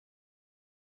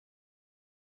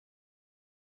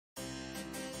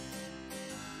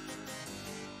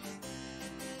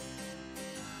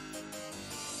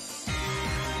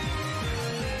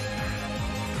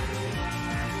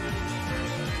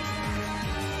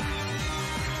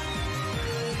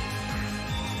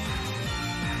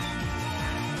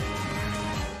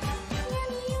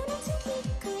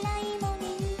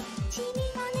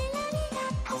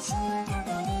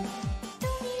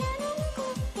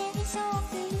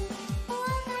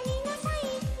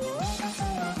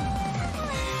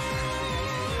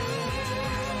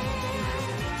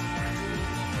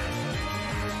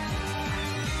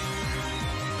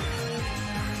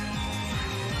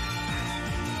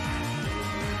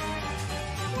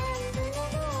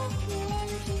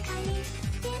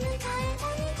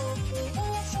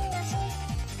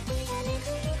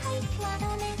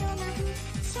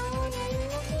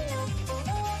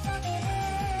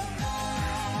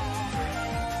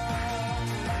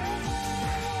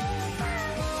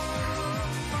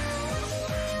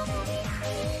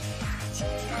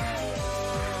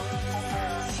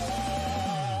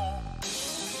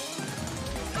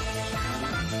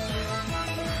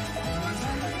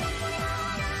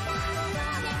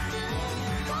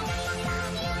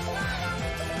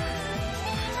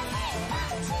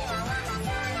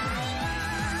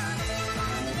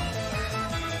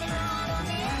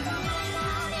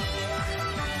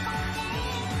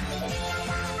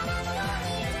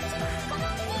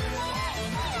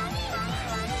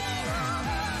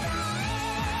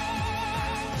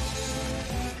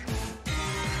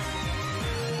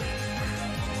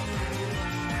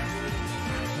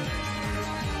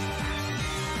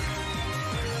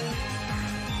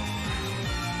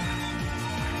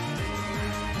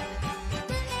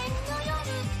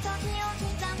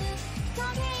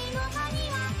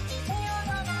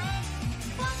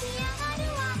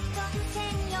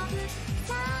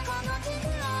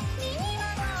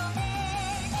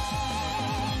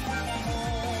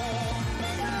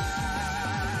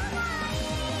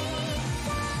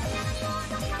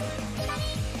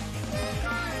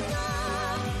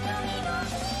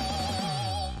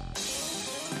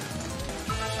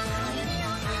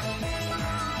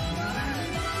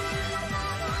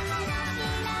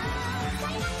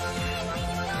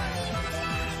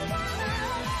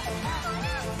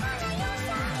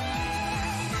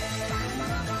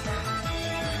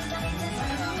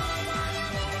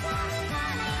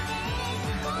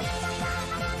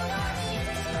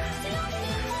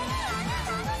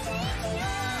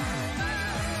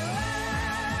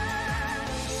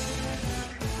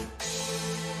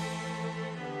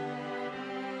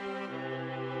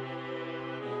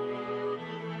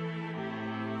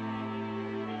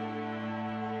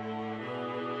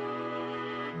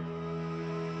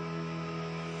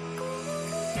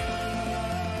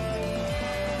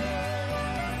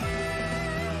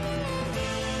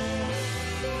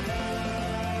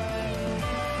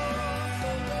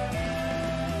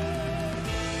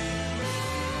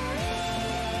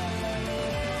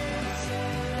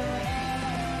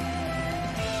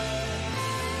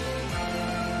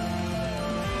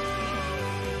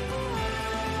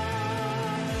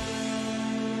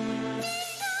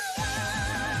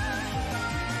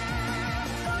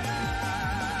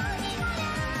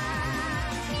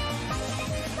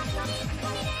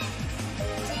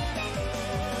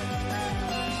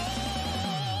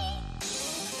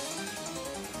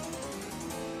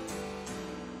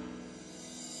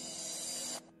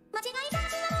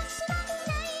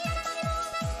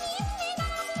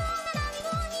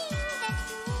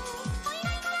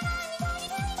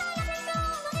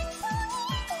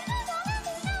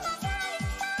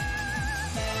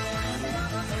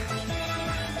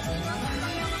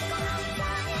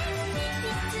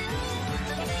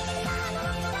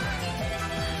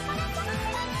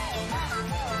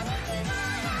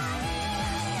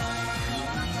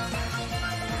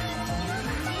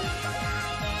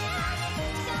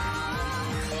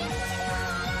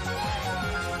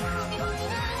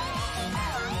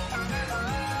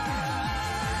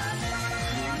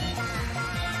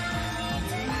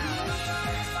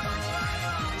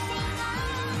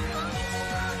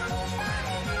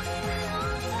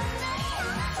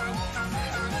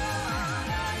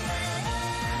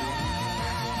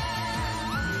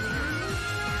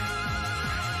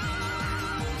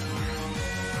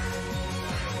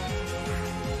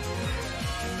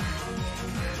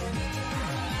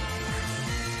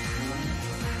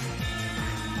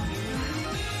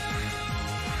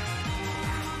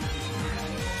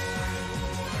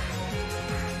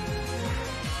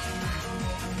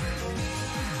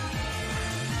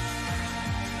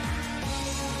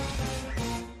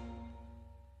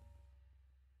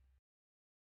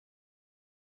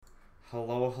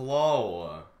Hello,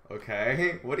 hello.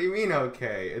 Okay? What do you mean,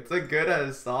 okay? It's a good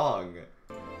as song.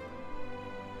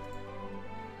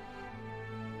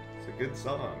 It's a good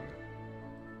song.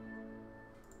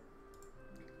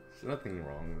 There's nothing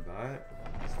wrong with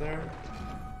that, is there?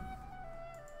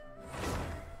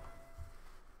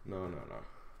 No, no,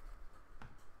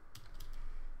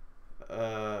 no.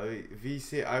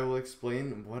 VC, I will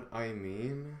explain what I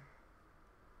mean.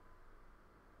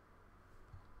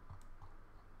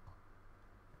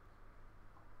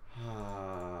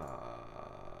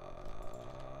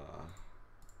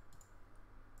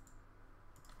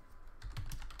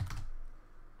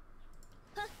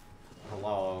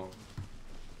 Hello.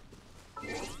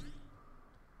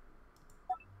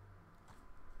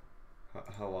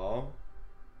 Hello?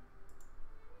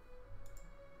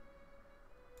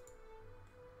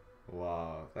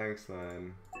 Wow, thanks,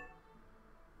 man.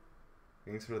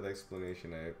 Thanks for the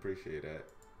explanation, I appreciate it.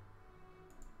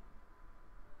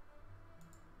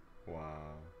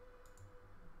 Wow.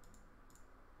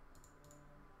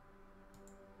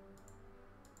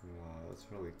 Wow, that's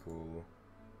really cool.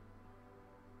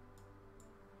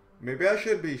 Maybe I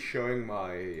should be showing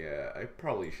my, I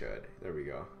probably should. There we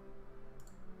go.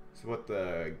 So what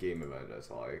the game event is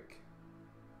like.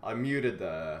 I muted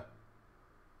the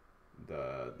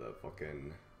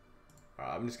fucking,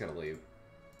 I'm just gonna leave.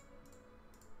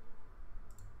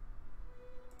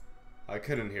 I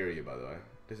couldn't hear you, by the way.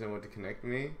 Doesn't want to connect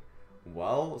me?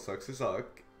 Well, sucks to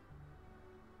suck.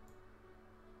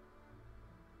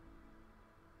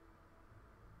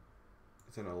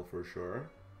 It's an L for sure.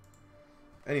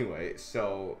 Anyway,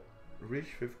 so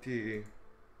reach 50.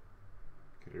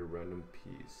 Get a random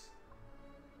piece.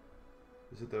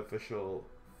 Is it the official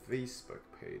Facebook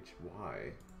page?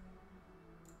 Why?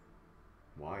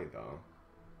 Why though?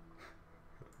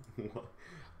 What?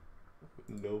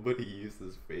 Nobody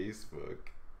uses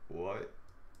Facebook. What?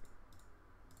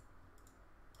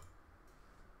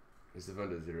 This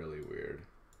event is really weird.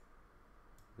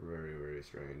 Very, very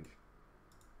strange.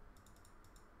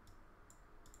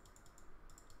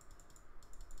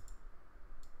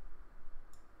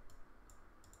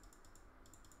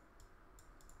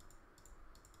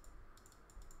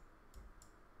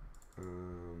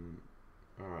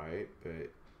 Alright, but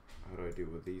how do I do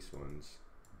with these ones?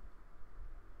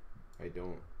 I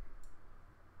don't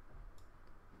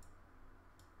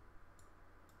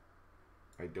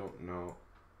know.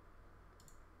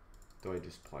 Do I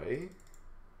just play?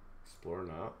 Explore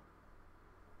now?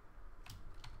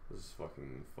 This is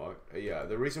fucking fucked. Yeah,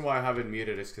 the reason why I haven't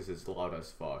muted is because it's loud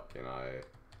as fuck, and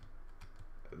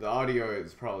the audio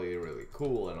is probably really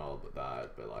cool and all but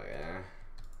that, but like,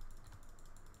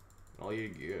 all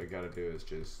you gotta do is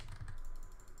just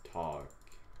talk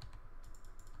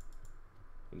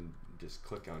and just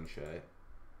click on shit.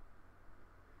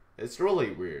 It's really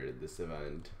weird, this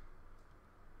event.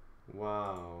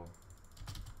 Wow.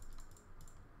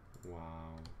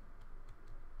 Wow.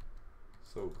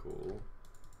 So cool.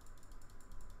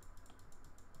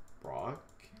 Brock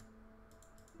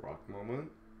moment.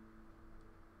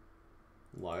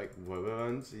 Like web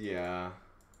events? Yeah.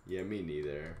 Yeah, me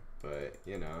neither. But,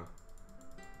 you know.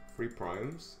 Free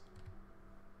primes.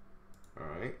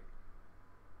 Alright.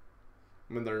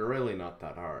 I mean, they're really not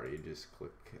that hard. You just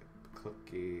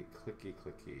clicky,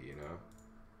 you know?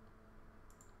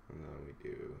 And then we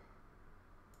do...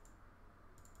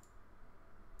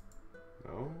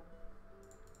 No?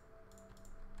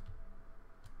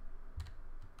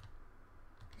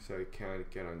 So I can't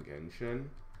get on Genshin.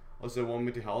 Also, want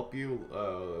me to help you,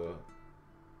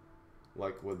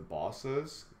 like with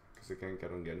bosses? Because I can't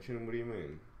get on Genshin? What do you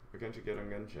mean? Why can't you get on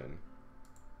Genshin?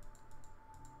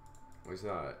 What's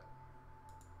that?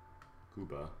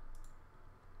 Cuba.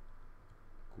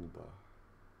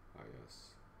 Ah,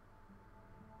 yes.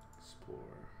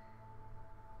 Explore.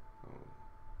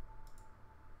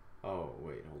 Oh,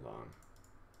 wait, hold on.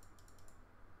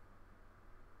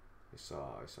 I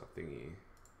saw thingy.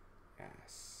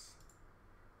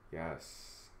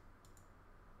 Yes.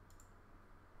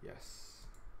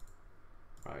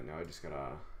 Alright, now I just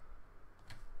gotta...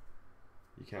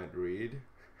 You can't read?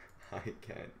 I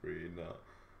can't read now.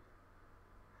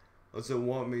 Also,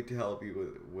 want me to help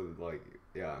you with like,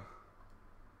 yeah.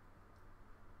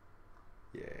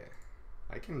 Yeah.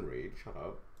 I can read, shut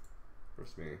up.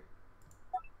 First me.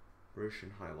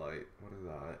 Version highlight, what is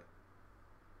that?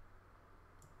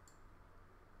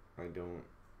 I don't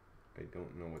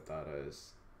know what that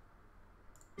is.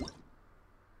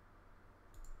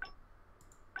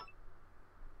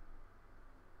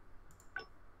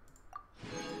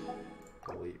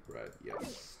 Delete red,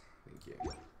 yes. Thank you.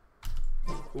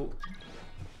 Cool.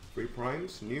 Free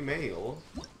primes, new mail.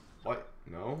 What?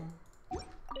 No?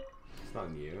 It's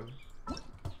not new.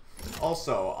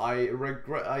 Also, I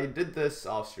did this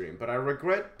off stream, but I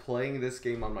regret playing this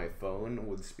game on my phone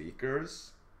with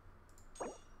speakers.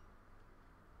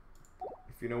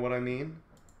 If you know what I mean.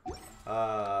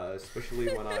 Especially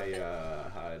when I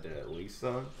had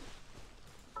Lisa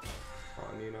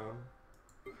on, you know.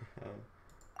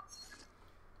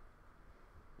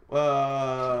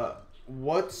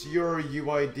 What's your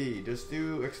UID? Just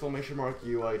do exclamation mark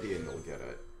UID and you'll get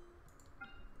it.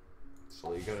 That's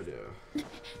all you gotta do.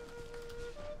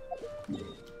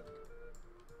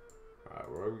 Alright,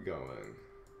 where are we going?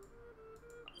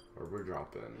 Where we're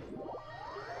dropping?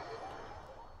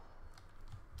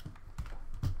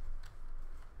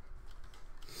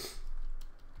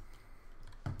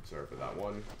 Sorry for that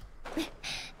one.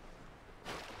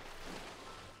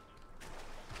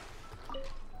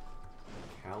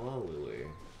 Calla Lily.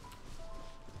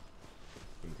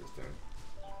 Interesting.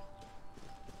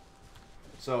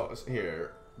 So,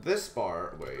 here. This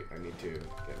bar... Wait, I need to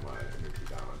get my energy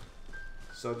down.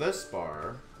 So this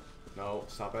bar... No,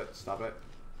 stop it. Stop it.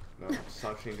 No,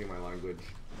 stop changing my language.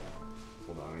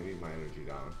 Hold on, I need my energy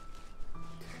down.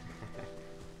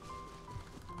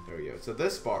 There we go. So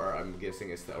this bar, I'm guessing,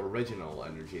 is the original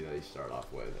energy that you start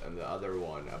off with. And the other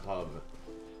one above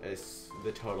is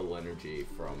the total energy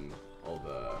from all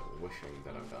the wishing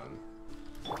that I've done.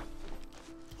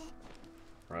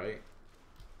 Right?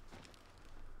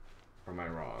 Or am I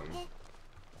wrong?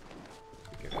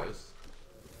 I think it is.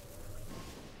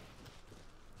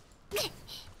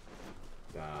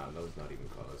 That was not even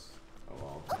close. Oh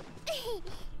well.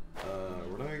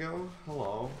 Where do I go?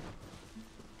 Hello.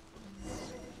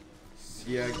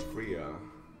 Siegfried.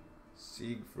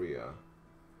 Siegfried.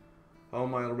 How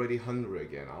am I already hungry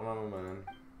again? I don't know, man.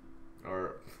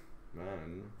 Or,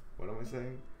 man, what am I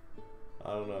saying? I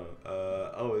don't know.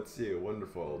 Oh, it's you.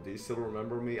 Wonderful. Do you still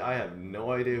remember me? I have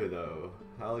no idea, though.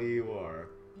 How you are.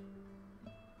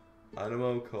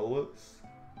 Animo Colas?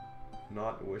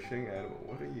 Not wishing animo.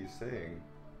 What are you saying?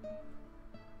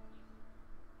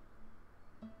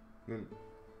 I mean,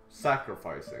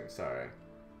 sacrificing, sorry.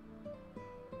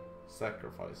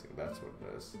 Sacrificing, that's what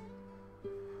it is.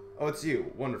 Oh, it's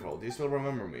you. Wonderful. Do you still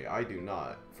remember me? I do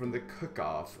not. From the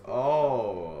cook-off.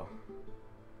 Oh.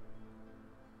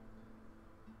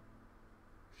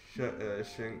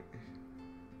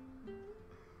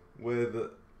 With,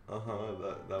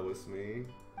 that was me.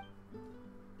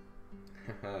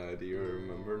 Do you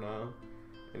remember now?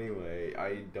 Anyway,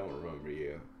 I don't remember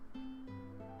you.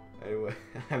 Anyway,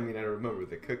 I mean, I remember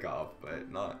the cook-off, but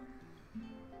not...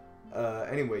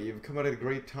 anyway, you've come at a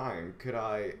great time. Could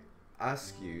I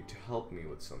ask you to help me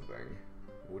with something?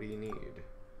 What do you need?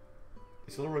 You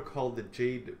still recall the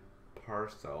jade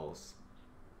parcels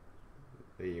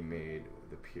that you made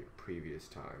the previous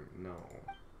time? No.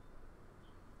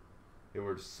 They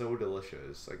were so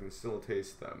delicious. I can still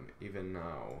taste them, even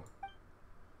now.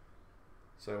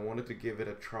 So I wanted to give it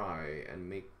a try and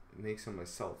make some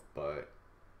myself, but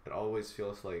it always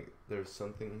feels like there's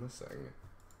something missing.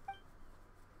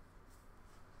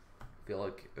 I feel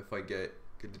like if I get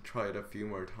to try it a few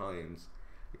more times,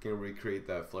 I can recreate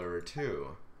that flavor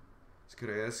too. So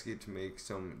could I ask you to make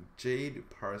some jade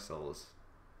parcels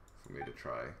for me to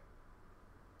try?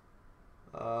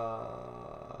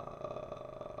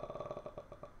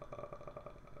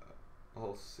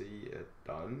 I'll see it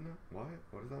done. What?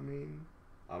 What does that mean?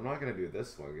 I'm not gonna do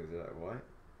this one because what?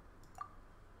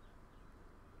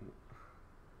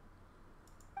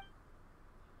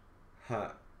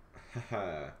 Ha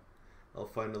ha. I'll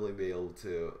finally be able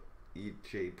to eat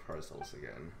jade parcels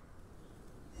again.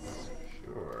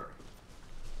 Sure.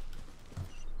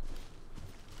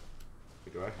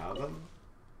 Wait, do I have them?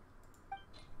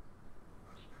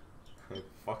 I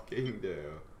fucking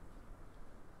do.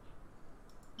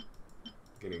 I'm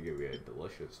gonna give you a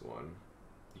delicious one.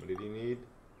 What did you need?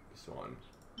 This one.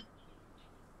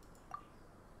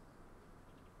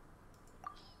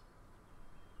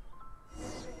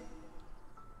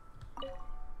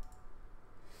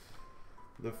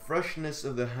 The freshness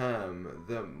of the ham,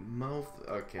 the mouth.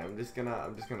 Okay, I'm just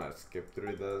gonna skip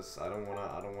through this. I don't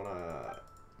wanna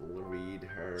read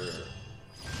her.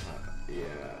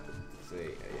 Yeah,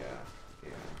 say yeah.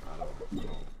 I don't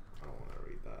wanna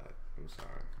read that. I'm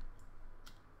sorry.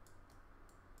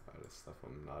 That is stuff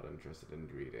I'm not interested in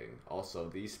reading. Also,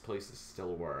 these places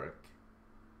still work.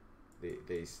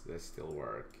 They still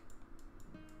work.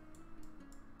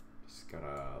 Just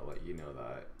gotta let you know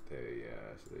that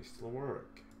they still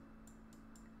work.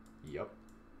 Yep.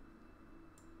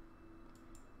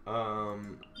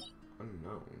 Unknown.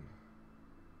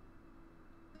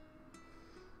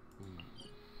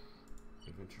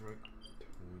 Inventory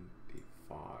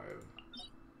 5.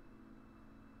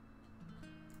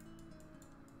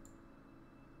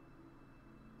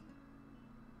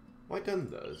 Have I done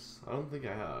this? I don't think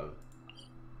I have.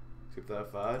 Skip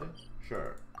that fad?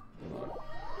 Sure. Hold on.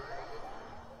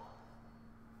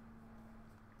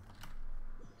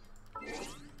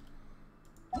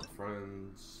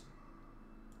 Friends.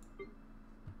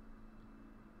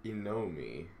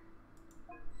 Inomi.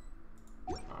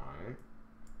 Alright.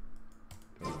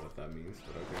 Don't know what that means,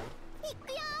 but okay.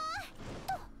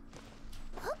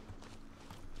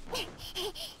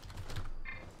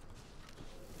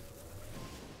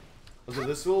 So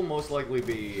this will most likely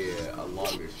be a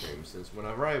longer stream, since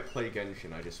whenever I play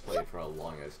Genshin, I just play it for a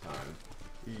longest time.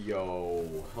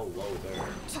 Yo, hello there.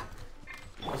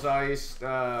 Also, I've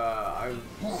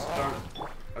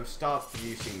stopped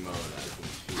using Monas, and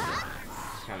she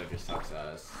kind of just sucks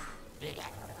ass. Yeah,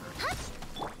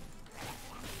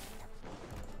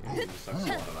 he just sucks a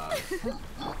lot of ass.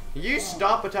 You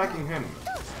stop attacking him!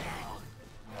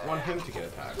 I want him to get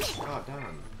attacked. God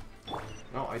damn.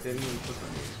 No, I didn't even click on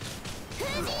you.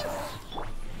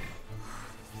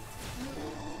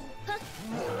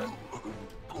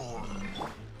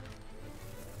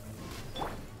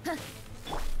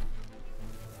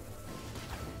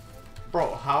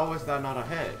 Bro, how is that not a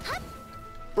hit?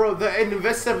 Bro, the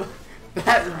invisible...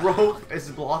 That rope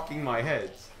is blocking my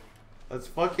hits. That's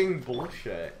fucking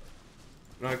bullshit.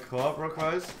 My co-op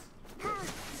request?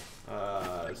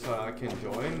 So I can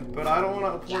join? But I don't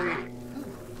want to play...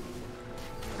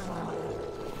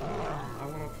 I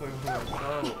want to play with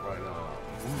myself right now.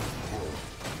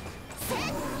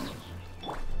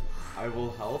 I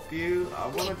will help you? I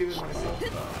want to do it myself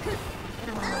though.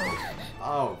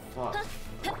 Oh, fuck.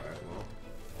 Alright, well.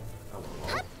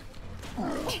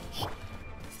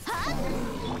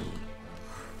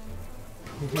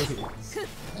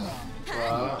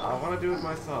 Well, I want to do it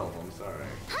myself, I'm sorry.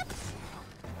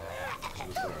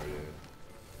 I'm sorry, dude.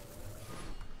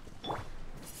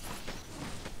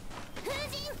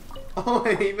 Oh,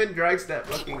 it even drags that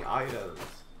fucking items.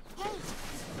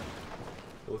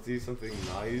 We'll see something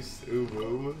nice, ooh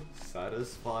woo,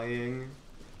 satisfying.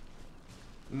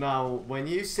 Now, when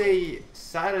you say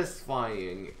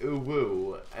satisfying, ooh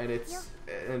woo, and it's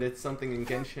something in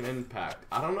Genshin Impact,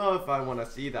 I don't know if I want to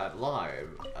see that live,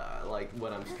 like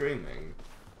when I'm streaming.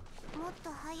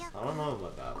 I don't know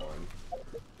about that one.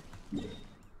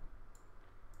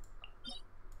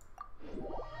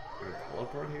 Can I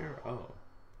teleport here? Oh.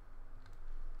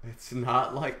 It's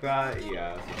not like that?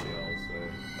 Yeah, that's what they all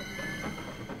say.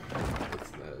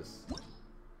 It's this.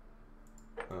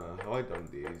 Have I done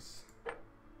these?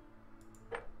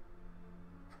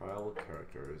 Trial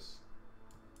characters.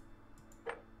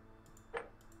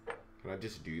 Can I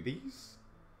just do these?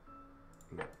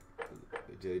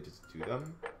 Did I just do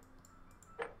them?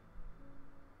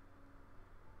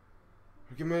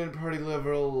 Recommended party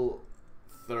level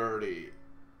 30.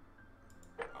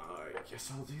 I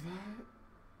guess I'll do that.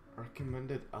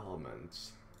 Recommended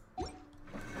elements.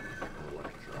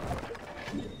 Electro.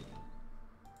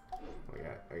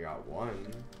 I got one.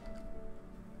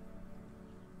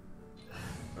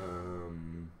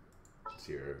 It's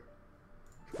here.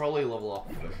 Should probably level up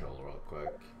official real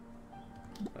quick.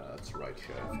 That's right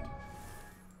shift.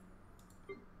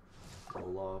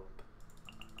 Level up.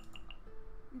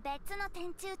 Maybe I don't want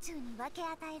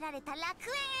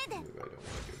to do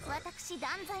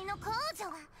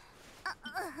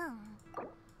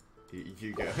that.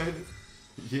 You good?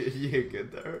 You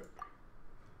good there?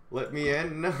 Let me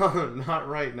in? No, not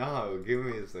right now. Give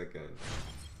me a second.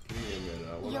 Give me a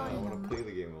minute. I wanna play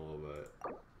the game a little bit.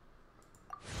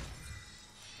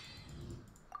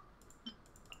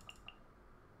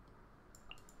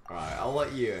 Alright, I'll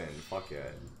let you in. Fuck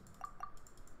it.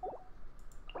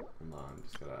 Hold on, I'm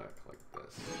just gonna click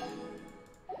this.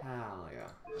 Hell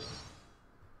yeah.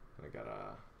 I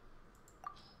gotta...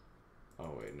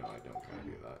 Oh wait, no, I don't gotta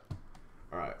do that.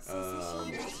 Alright,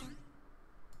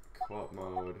 co-op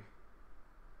mode.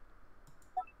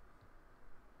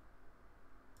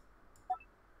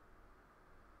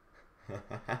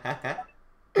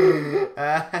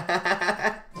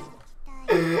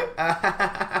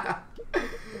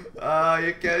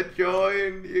 You can't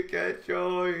join. You can't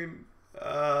join.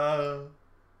 You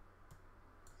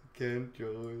can't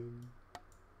join.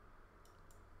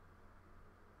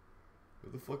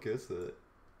 Where the fuck is it?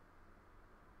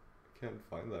 I can't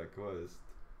find that quest.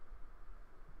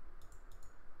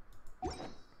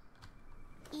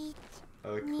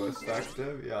 Quest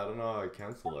active? Yeah, I don't know how I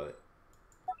cancel it.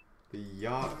 The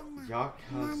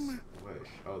Yaka's wish.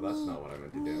 Oh, that's not what I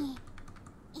meant to do.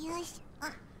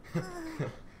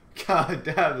 God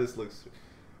damn, this looks...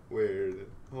 Weird.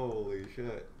 Holy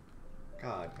shit.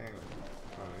 God damn.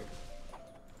 Alright.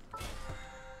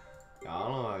 Yeah, I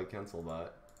don't know how I cancel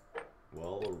that.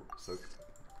 Well, so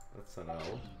that's an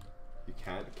L. You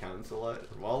can't cancel it?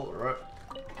 Well,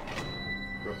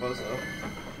 rip us up.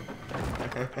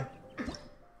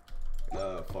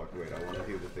 Fuck, wait, I want to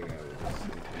do the thing I was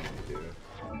intending to do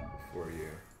before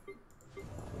you.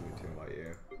 Let me to invite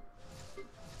you.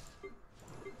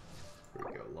 Here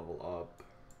we go, level up.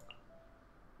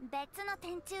 別の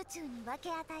天中宙に分け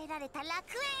与えられた楽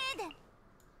園エデン。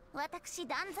私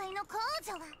断罪の公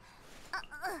女は、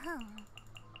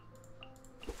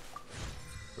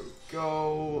Here we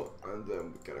go, and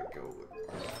then we gotta go with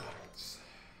artifacts.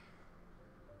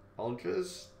 I'll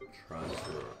just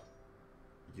transfer.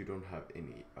 You don't have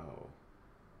any. Oh.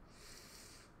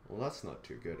 Well, that's not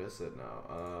too good, is it now?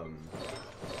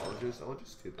 I'll just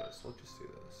do this. I'll just do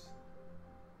this.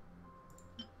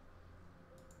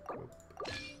 Whoop.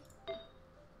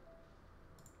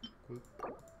 Whoop.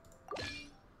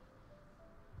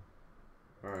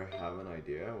 Alright, I have an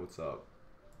idea. What's up?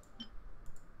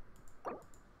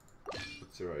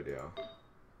 What's your idea?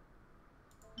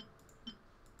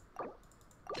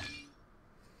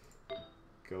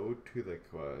 Go to the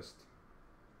quest.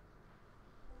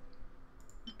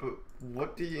 But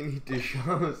what do you need to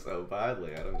show so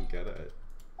badly? I don't get it.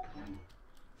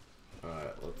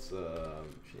 Alright, let's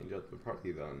change up the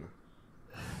party then.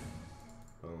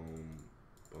 Boom,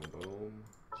 boom, boom.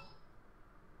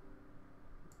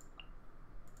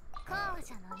 公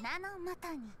女の名のもと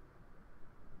に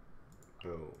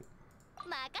Boom. 任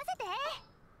せて。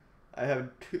 I have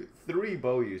three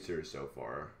bow users so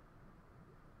far.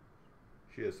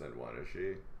 She isn't one, is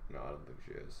she? No, I don't think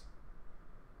she is.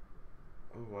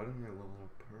 Oh, why didn't I level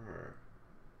up her?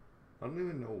 I don't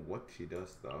even know what she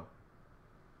does though.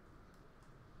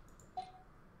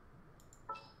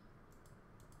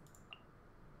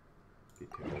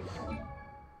 Details.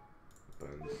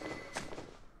 Buttons.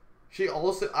 She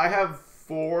also. I have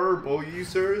 4 bow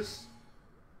users?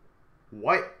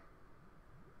 What?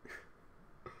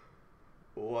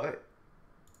 What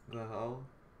the hell?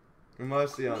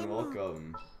 Marcian,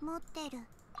 welcome. 持ってる。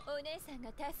 Welcome.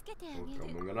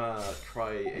 I'm gonna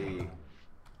try a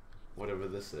whatever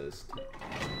this is.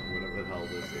 Whatever the hell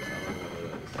this is. I don't know what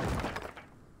it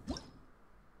is.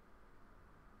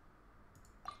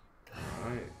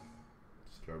 Alright.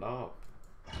 Start off.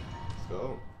 Let's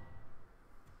go.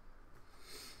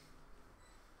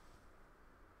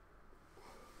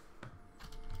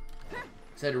 It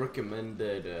said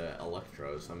recommended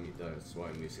Electro, so that's why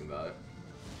I'm using that.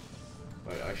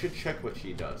 But I should check what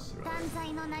she does. Really. 断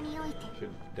罪の名において。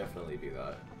 Should definitely do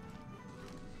that.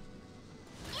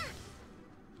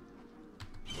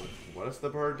 What does the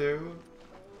bird do?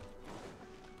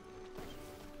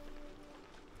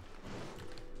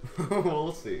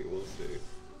 We'll see, we'll see.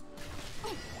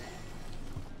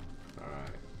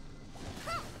 Alright.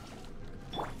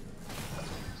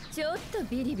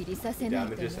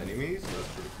 Damages enemies? That's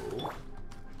pretty cool.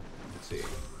 Let's see.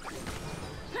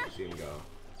 See him go.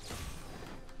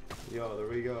 Yo,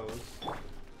 there he goes.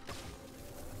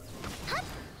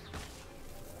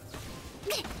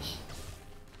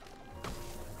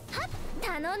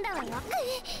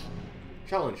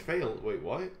 Challenge failed. Wait,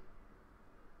 what?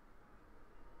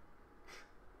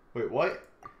 Wait, what?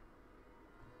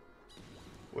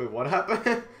 Wait, what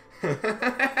happened?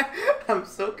 I'm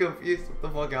so confused. What the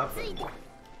fuck happened?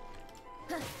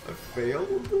 I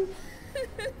failed?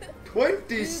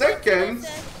 20 seconds?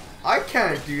 I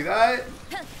can't do that.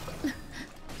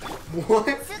 What?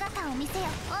 What 姿を見せよ、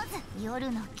オズ。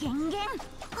夜の権限。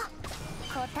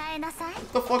答えなさい。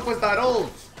 the fuck was that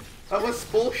ult? That was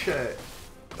bullshit.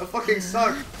 That fucking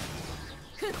sucked.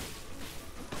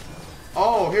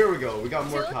 Oh, here we go. We got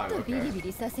more time. Okay. I don't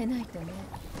know.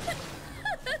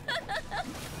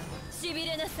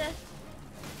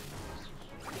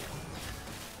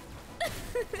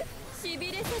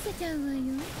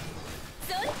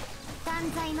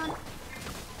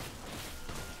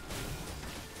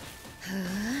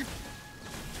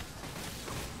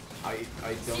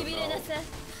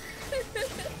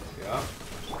 Yeah.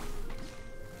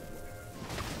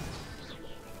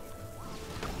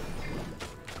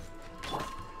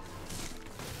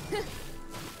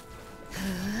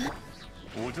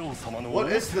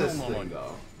 What is this thing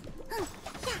though?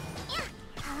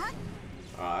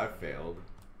 I failed.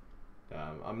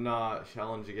 Damn, I'm not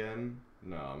challenge again.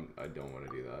 No, I don't want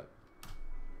to do that.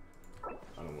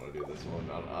 I don't want to do this one.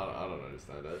 I don't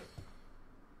understand it.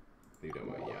 You know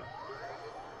what? Yeah,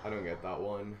 I don't get that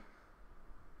one.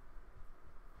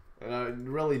 And I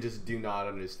really just do not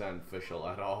understand Fischl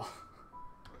at all.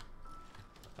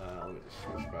 Let me just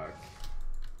switch back.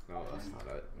 No, that's not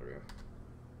it. There we go.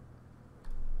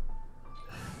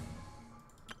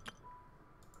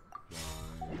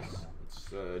 Nice. Let's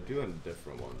do a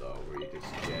different one though, where you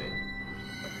just get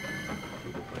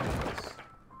people playing this.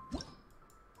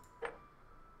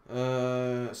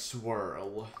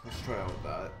 Swirl. Let's try out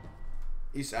that.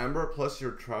 Is Amber plus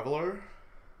your Traveler?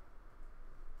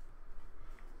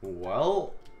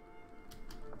 Well.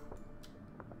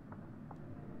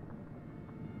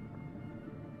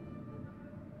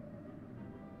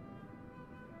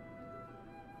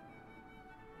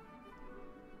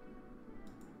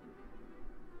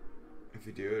 If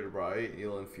you do it right,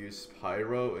 you'll infuse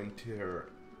Pyro into her.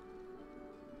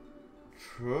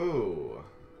 True.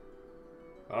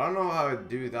 I don't know how to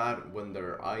do that when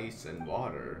they're ice and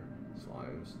water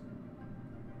slimes.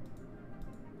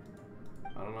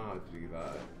 I don't know how to do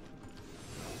that.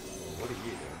 Well, what do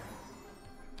you do?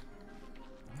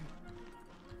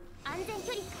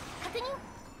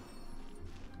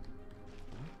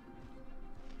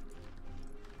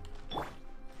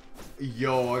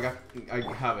 Yo, I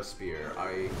have a spear.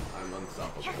 I'm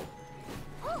unstoppable.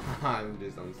 I'm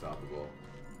just unstoppable.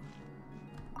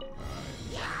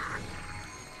 Alright.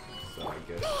 So I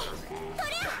guess oh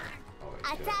wait,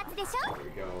 there we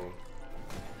go.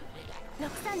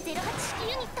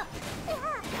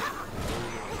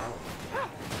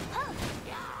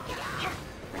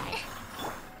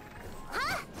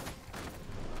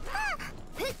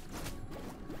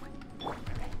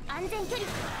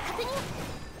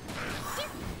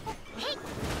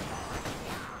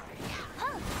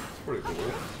 Pretty cool.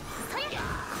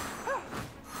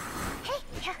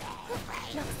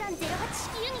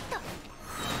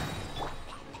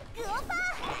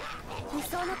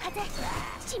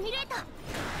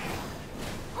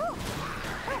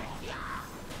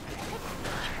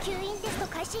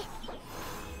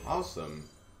 Awesome.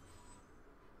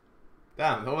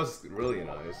 Damn, that was really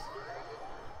nice.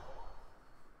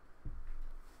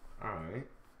 Alright.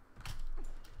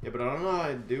 Yeah, but I don't know how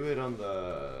to do it on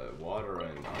the water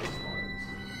and ice lines.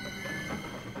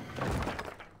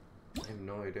 I have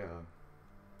no idea.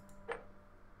 Let's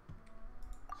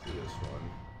do this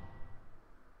one.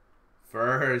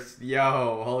 First!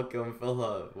 Yo! Welcome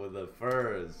Philip with the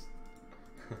first!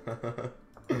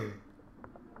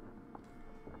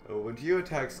 When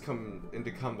geotags come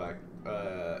into contact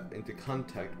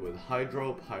with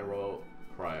Hydro, Pyro,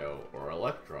 Cryo, or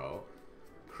Electro,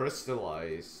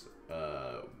 Crystallize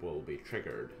will be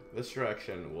triggered. This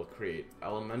reaction will create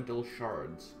elemental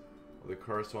shards of the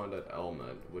corresponding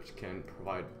element, which can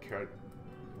provide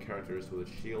characters with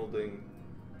shielding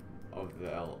of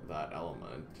that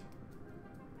element.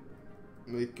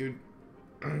 Make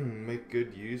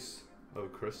good use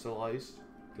of Crystallize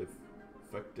to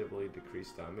effectively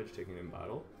decrease damage taken in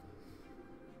battle.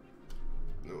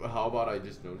 How about I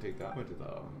just don't take damage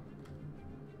though?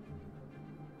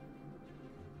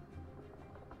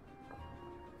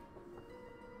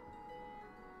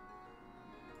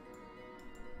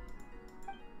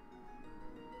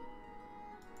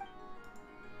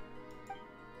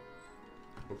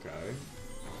 Okay.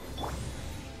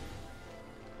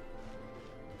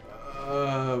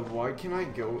 Why can I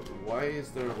go? Why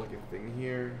is there like a thing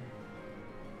here?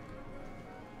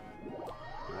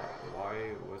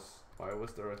 Why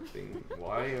was there a thing?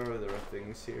 Why are there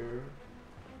things here?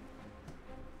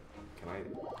 Can I?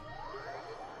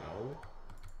 No.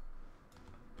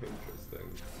 Interesting.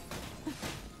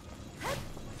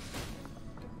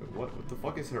 What the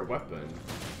fuck is her weapon?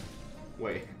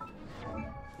 Wait.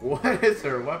 What is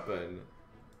her weapon?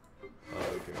 Oh,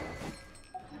 okay.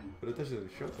 But it doesn't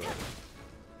show that.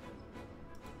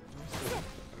 Okay.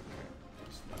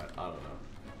 I don't know.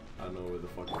 I don't know where the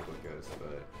fuck the book is,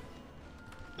 but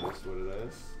that's what it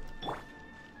is.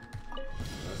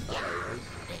 That's not how it is.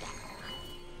 There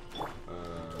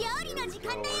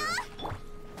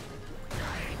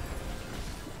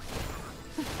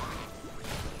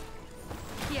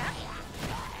we go.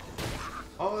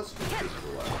 Oh, that's pretty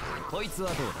cool. Awesome.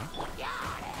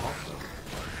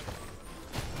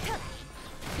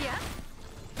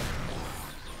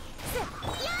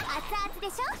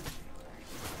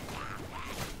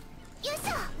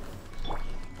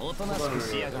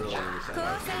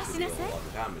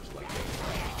 Damage like this.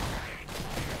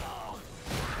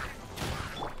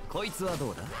 こいつは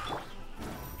どうだ?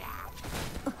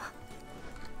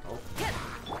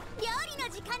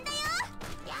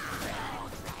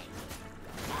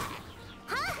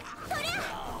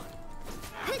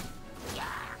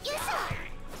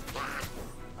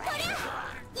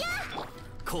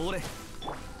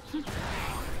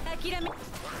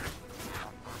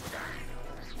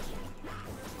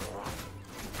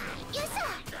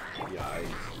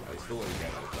 cooling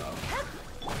cannons though.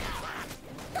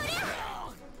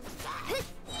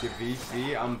 Give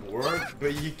VC, I'm bored,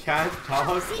 but you can't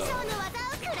toss them.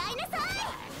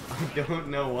 I don't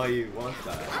know why you want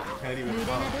that. You can't even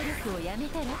toss.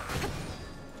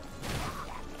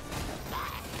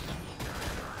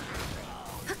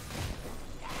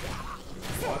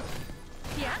 What?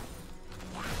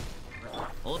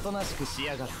 おとなしくし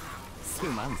やがる。す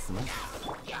まんすまん。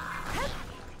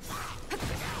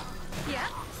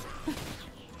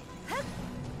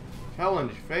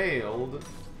 Challenge failed?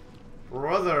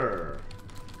 Brother!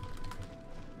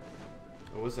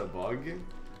 It was a bug?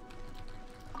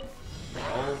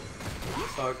 Oh,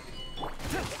 suck.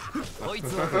 こい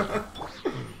つはどうだ。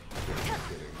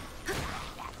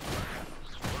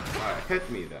 Alright, hit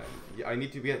me then. Yeah, I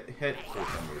need to get hit for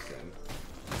some reason.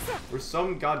 For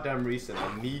some goddamn reason,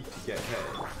 I need to get hit.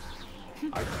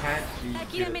 I can't be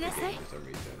good at the game for some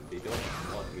reason. They don't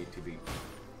want me to be...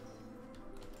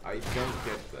 I don't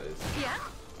get this.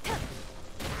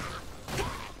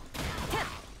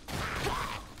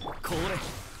 これ。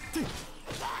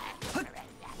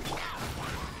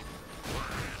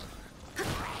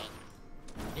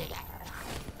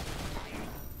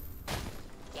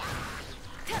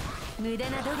 無駄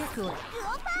な努力を。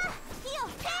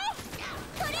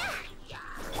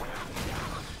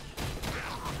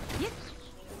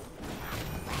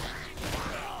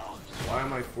 Why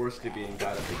am I forced to being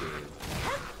bad at the game?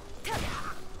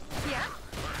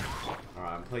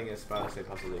 Alright, I'm playing as fast as I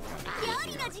possibly can.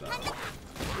 It's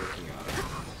working out.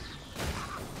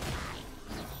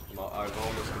 Well, I've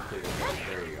almost completed it.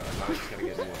 There we go. Now I'm just gonna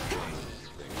get more things.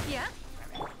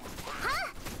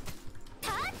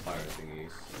 Fire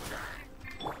thingies.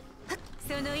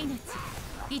 I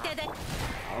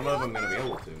don't know if I'm gonna be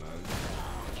able to, man.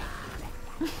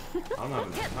 I don't have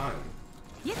enough time.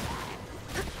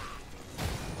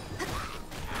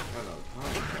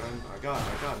 I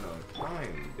got no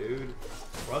time, dude.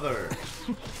 Brother.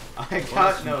 I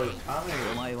got no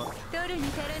time.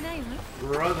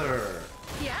 Brother.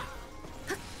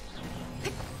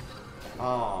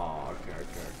 Oh, okay. I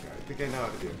think I know how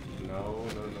to do it. No.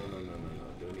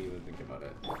 Don't even think about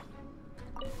it.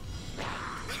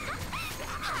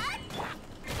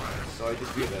 So I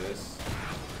just do this.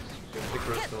 Get the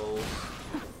crystals.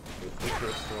 Get the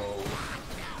crystals.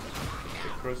 Get the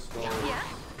crystals.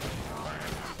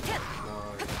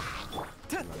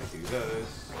 I'm gonna do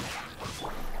this.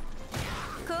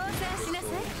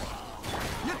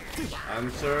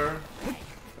 Answer.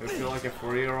 I feel like a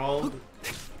 4-year-old.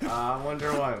 I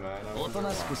wonder why, man. I wonder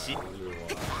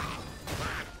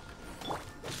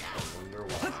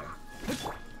why.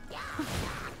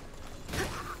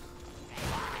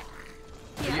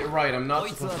 You're right, I'm not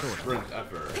supposed to sprint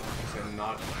ever. I'm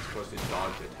not supposed to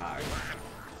dodge attacks.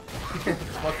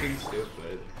 It's fucking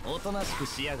stupid.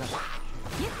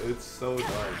 It's so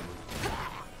dumb.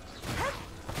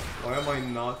 Why am I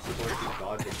not supposed to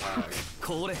dodge attacks?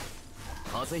 Alright,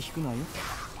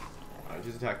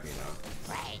 just attack me now.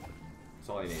 That's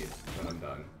all I need, then I'm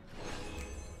done.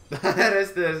 That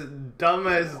is the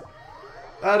dumbest...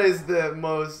 That is the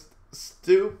most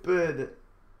stupid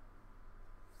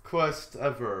quest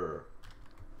ever.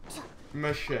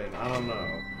 Mission, I don't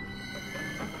know.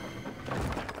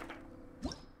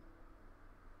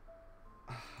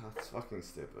 That's fucking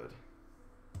stupid.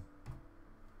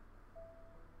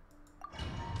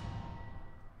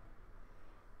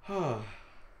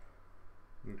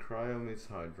 And Cryo meets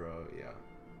Hydro, yeah.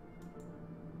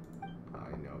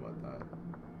 I know about that.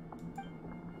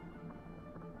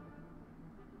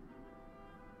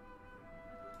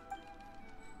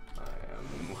 I am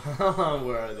well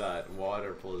aware that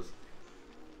water pulls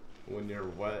when you're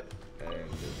wet and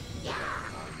just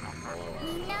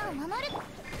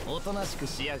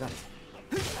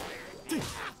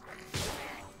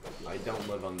I don't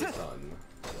live on the sun.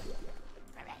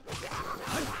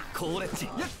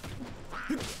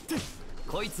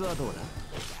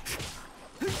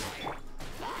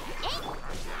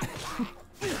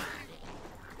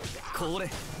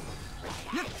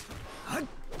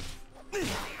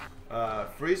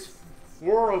 Freeze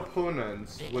 4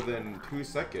 opponents within 2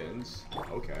 seconds.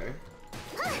 Okay.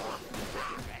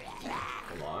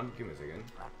 Hold on, give me a second.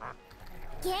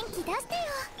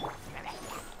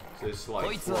 So it's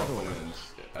like 4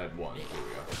 opponents at once. Here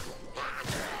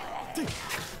we go.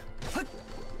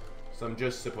 So I'm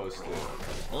just supposed to. Here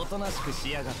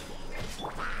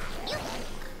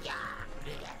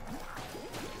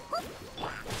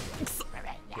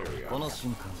we go.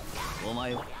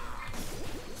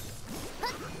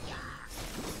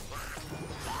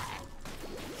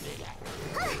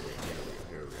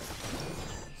 Here we go.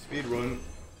 Speed run.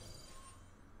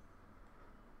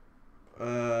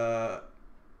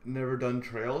 done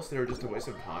trails. They're just a waste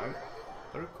of time.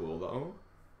 They're cool though.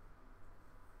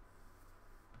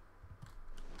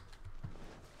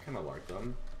 Kind of like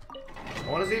them. I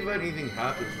want to see if anything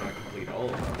happens when I complete all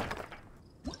of them.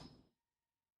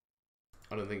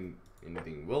 I don't think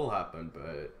anything will happen,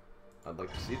 but I'd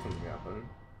like to see something happen.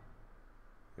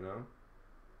 You know?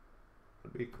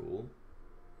 That'd be cool.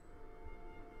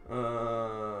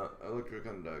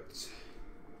 Electroconduct.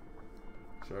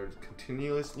 Charge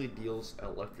continuously deals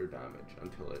electro damage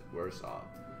until it wears off.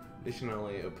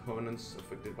 Additionally, opponents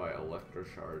affected by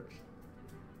electrocharge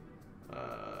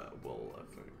will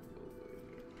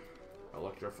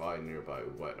electrify nearby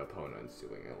wet opponents,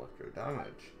 dealing electro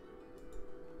damage.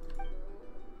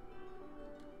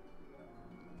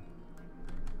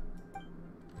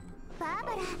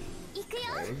 Barbara,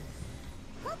 Okay.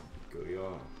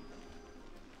 Ikuyo.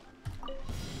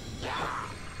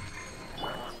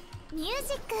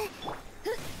 music.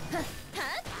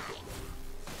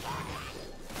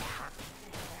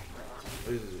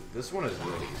 This one is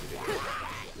really easy to do.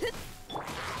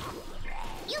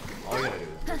 All you gotta do is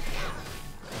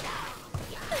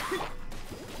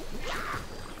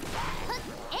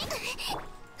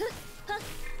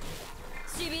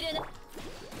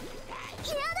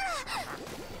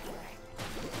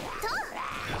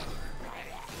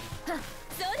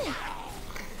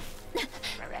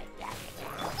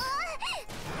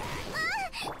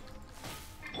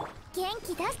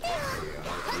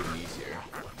even easier.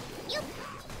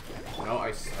 No,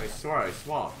 I swear I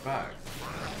swapped back.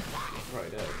 That's what I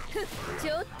did.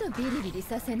 ちょっとビリビリ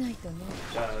させないとね。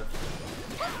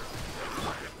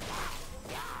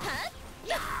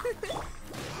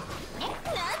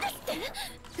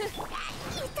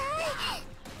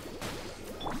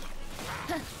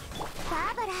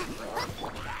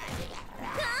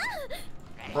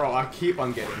Bro, I keep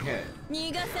on getting hit.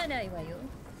 逃がさないわよ。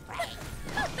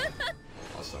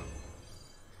Awesome.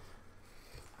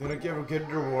 Gonna give good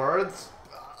rewards?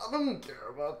 I don't care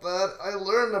about that. I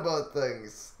learned about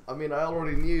things. I mean, I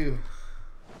already knew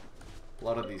a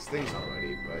lot of these things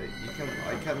already, but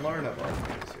I can learn about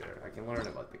things here. I can learn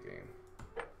about the game.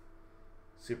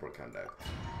 Superconduct.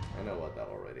 I know about that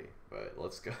already, but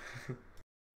let's go.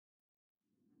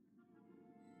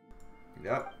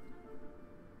 Yep.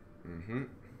 Mm-hmm.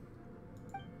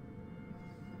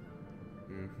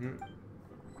 Mm-hmm.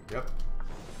 Yep.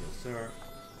 Yes, sir.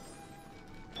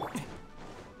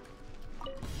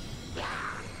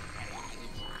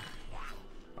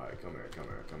 Alright, come here, come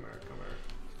here, come here, come here.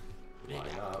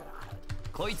 Line up.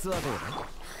 こいつはどうだ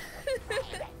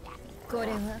これ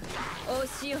はお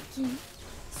仕置きし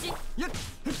やっ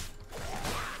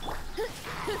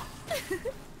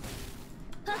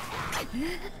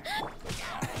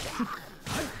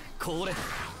これ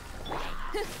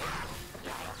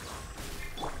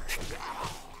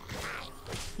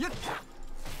やっ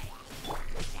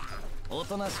お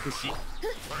となしくし Oh,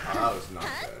 that was not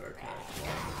good. Okay.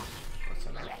 What's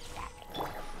enough?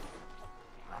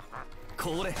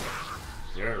 これ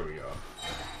There we go.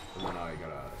 And then I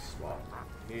gotta swap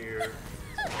here. There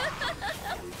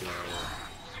we go.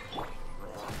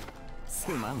 す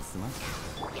まんすまん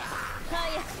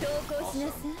早く投稿し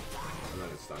なさい。 And then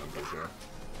it's done, I'm pretty sure.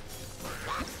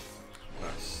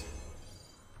 Nice.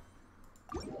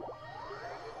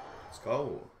 Let's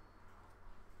go.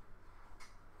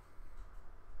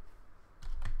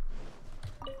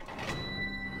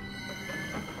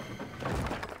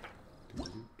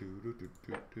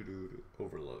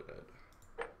 Overloaded.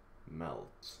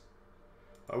 Melt.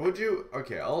 Would you?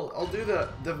 Okay, I'll do the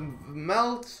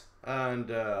melt and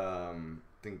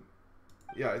think.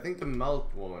 Yeah, I think the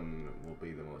melt one will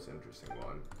be the most interesting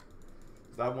one.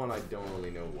 That one I don't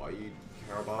really know why you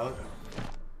care about.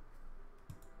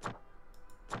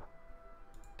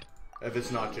 If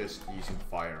it's not just using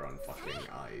fire on fucking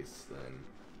ice, then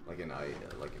like a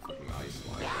fucking ice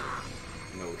line.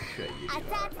 No shit, you do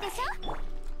that.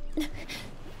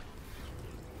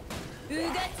 うが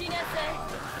ちなさ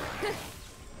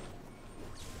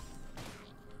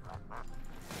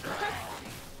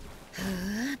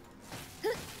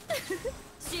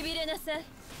い。しびれなさい。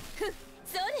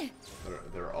そうね。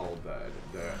They're all dead.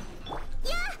 They're...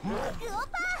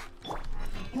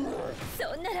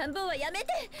 そんな乱暴はやめて。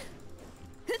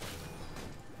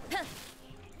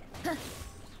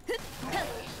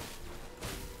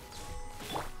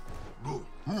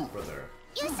Brother.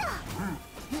 よいしょ。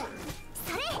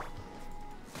それ。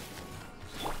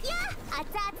やあ、熱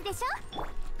々でしょ。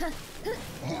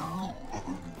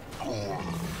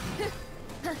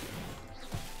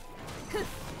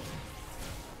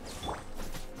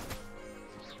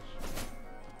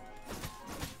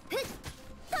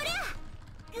とりゃ。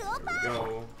グオパー。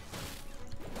Go.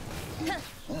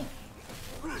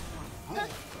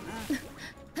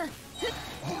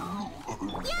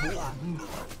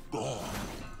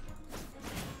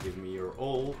 Give me your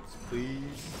ult,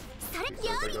 please. Please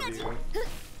don't think of you.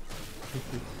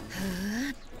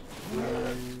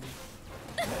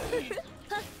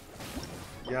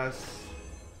 Yes.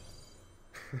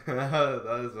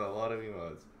 That is a lot of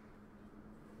emotes.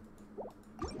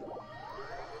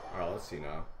 Alright, let's see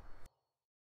now.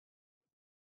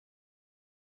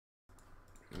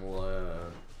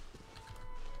 Well,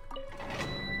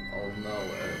 I'll know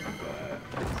it,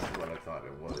 but it's what I thought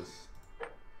it was.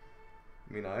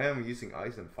 I mean, I am using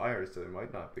ice and fire, so it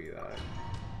might not be that.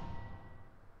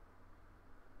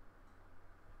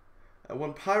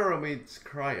 When Pyro meets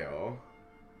Cryo,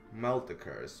 Melt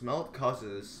occurs. Melt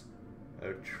causes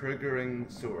a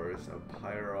triggering source of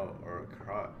Pyro or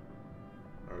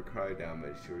Cryo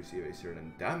damage to receive a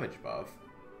certain damage buff.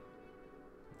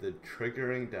 The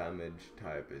triggering damage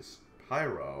type is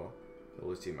Pyro. It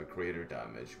will receive a greater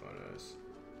damage bonus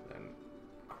than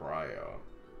Cryo.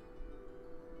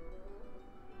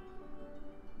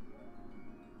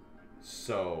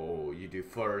 So you do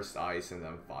first ice and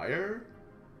then fire?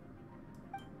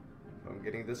 If I'm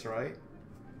getting this right?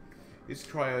 Use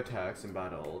Cryo attacks in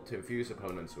battle to infuse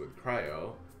opponents with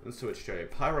Cryo, then switch to a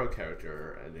Pyro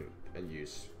character and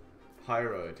use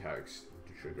Pyro attacks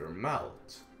to trigger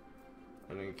Melt.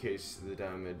 And increase the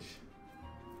damage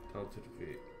to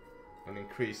defeat. And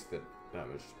increase the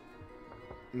damage.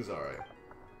 It's alright.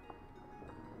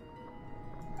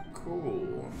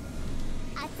 Cool.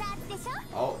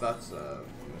 Oh, that's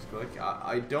misclick.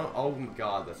 I don't. Oh my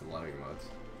god, that's a lot of emotes.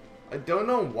 I don't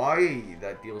know why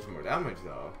that deals more damage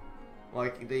though.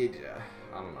 Like they,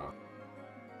 I don't know.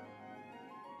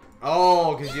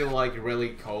 Oh, because you're like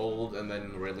really cold and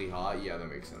then really hot. Yeah, that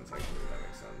makes sense. Actually, that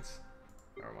makes sense.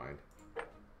 Never mind.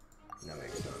 That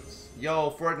makes sense. Yo,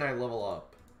 Fortnite level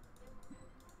up.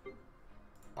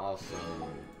 Awesome.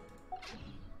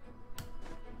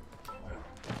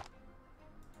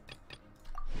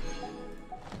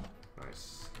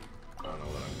 Nice. I don't know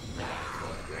what I'm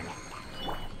collecting.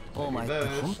 Maybe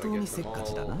this, I get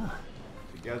them all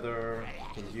together.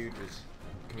 Can you just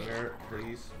come here,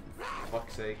 please? For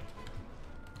fuck's sake.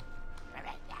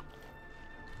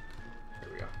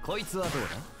 Here we go.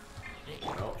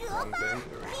 No, wrong thing.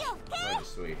 There we go. I'll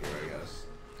just wait here, I guess.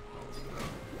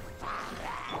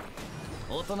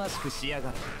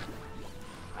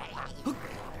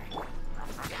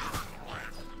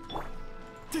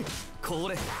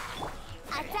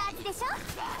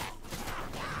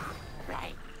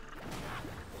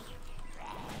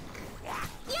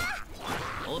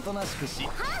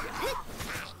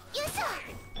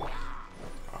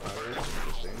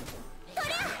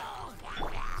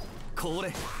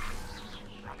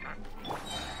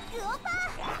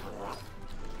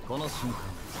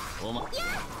 Oh, no.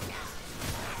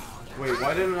 Wait,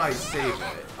 why didn't I save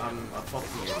it? I'm a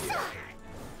fucking idiot.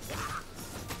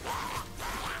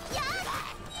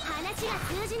 I'm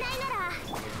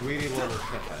a greedy little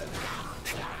shithead.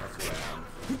 That's what I am.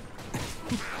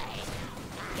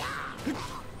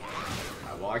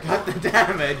 Well, I got the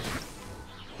damage.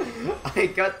 I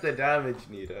got the damage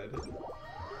needed.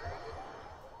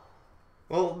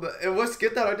 Well, it was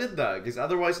good that I did that, because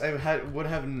otherwise I would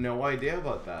have no idea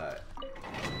about that.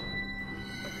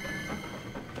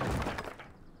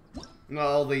 No,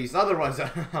 all these other ones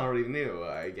I already knew,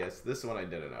 I guess. This one I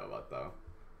didn't know about, though.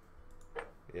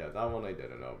 Yeah, that one I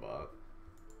didn't know about.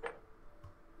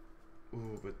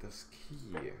 Ooh, but this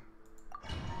key.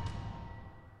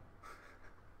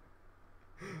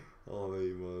 All the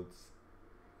emotes.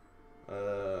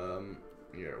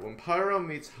 Here. When Pyro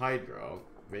meets Hydro,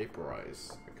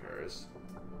 Vaporize occurs.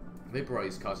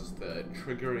 Vaporize causes the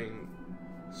triggering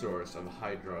source of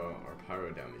Hydro or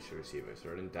Pyro damage to receive a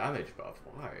certain damage buff.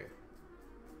 Why?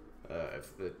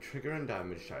 If the trigger and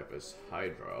damage type is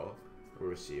Hydro, will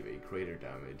receive a greater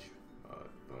damage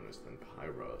bonus than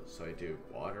Pyro. So I do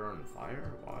water and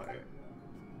fire? Why?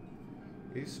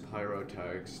 Use Pyro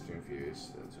tags to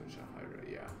infuse and switch to Hydro.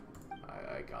 Yeah,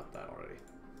 I got that already.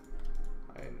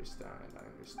 I understand.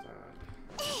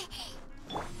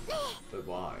 But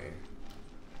why?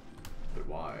 I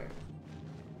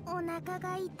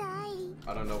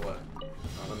don't know why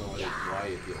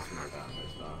it deals more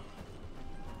damage though.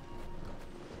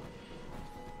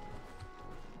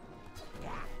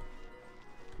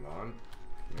 Come on.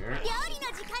 Come here.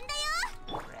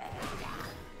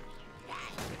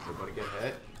 Everybody get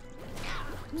hit.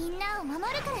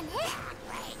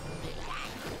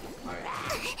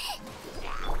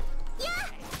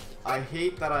 I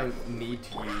hate that I need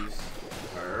to use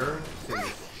her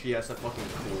since she has a fucking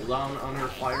cooldown on her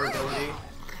fire ability.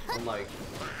 unlike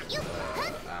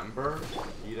Amber,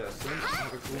 Iridescent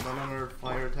have a cooldown on her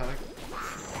fire attack.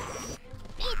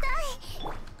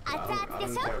 I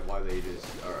don't care why they just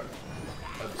are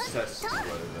obsessed with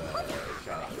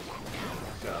Shadow,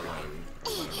 whatever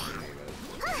her name is.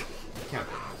 I can't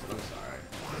pronounce it, I'm sorry.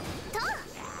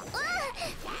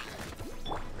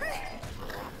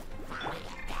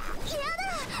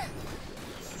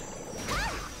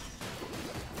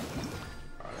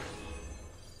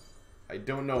 I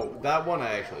don't know. That one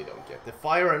I actually don't get. The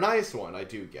fire and ice one I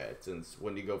do get, since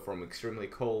when you go from extremely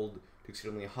cold to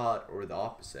extremely hot, or the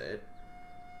opposite,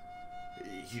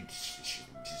 you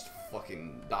just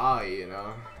fucking die, you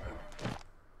know?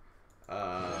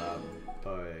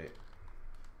 But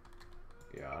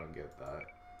yeah, I don't get that.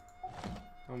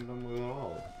 I'm done with it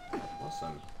all.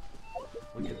 Awesome.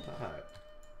 Look at that.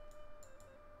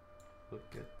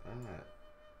 Look at that.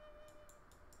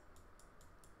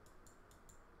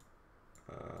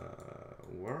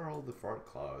 Where are all the fart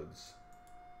clouds?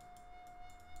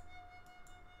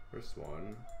 First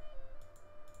one.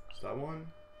 Is that one?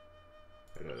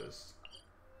 It is.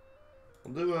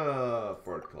 I'll do a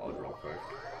fart cloud real quick.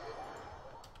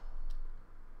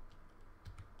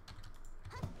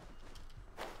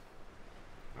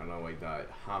 I don't know why that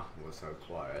huh was so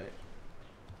quiet.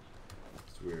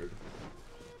 It's weird.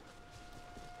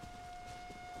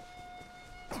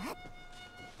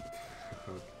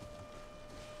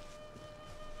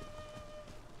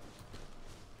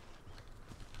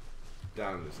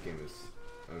 Damn, this game is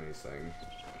amazing.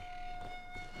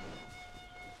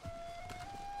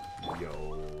 Yo,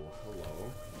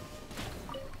 hello.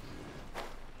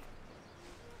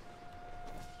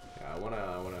 Yeah, I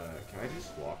wanna, can I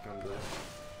just walk on this?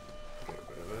 Get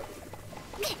rid of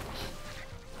it.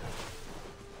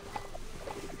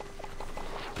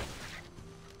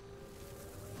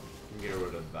 Get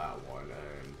rid of that one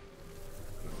and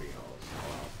nothing else.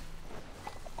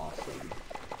 Wow. Awesome.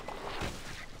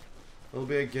 There'll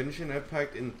be a Genshin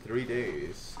Impact in 3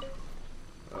 days.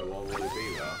 What will it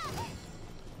be though?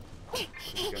 What's it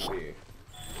gonna be?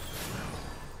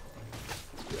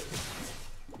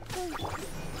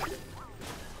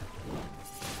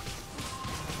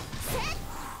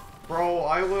 Bro,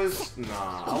 I was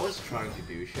trying to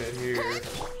do shit here.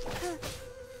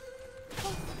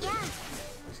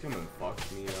 He's coming and fuck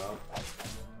me up.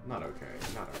 Not okay,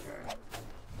 not okay.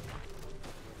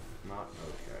 Not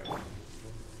okay.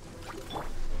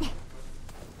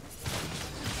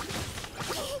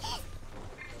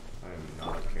 I am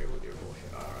not okay with your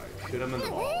bullshit. Alright, shoot him in the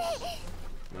balls.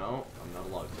 No, I'm not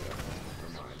allowed to.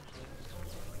 Never mind.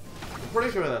 I'm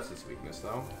pretty sure that's his weakness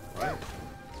though, right?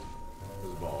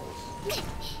 His balls. Let's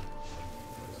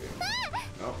see.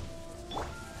 Nope.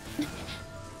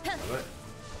 Have it.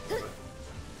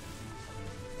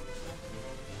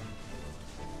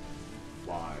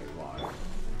 Why?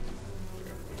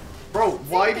 Bro,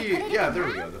 why do you... Yeah, there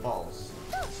we go, the balls.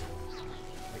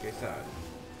 Like I said.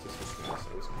 Just weakness,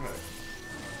 it was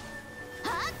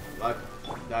good.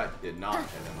 That did not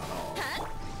hit him at all.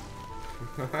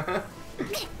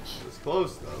 It was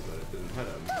close though, but it didn't hit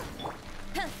him.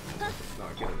 It's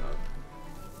not good enough.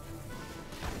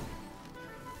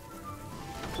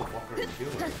 What the fuck are you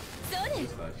doing? What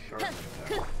is that sharp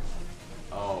attack?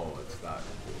 Oh, it's that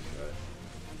bullshit.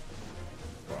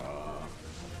 Bruh.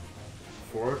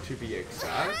 4 to be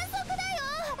exact?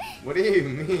 What do you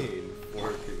mean? 4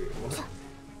 to be... What?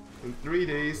 In 3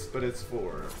 days, but it's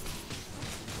 4.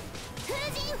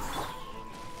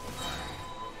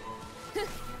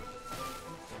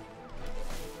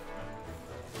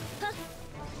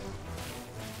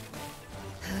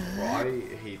 Bro, I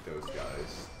hate those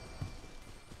guys.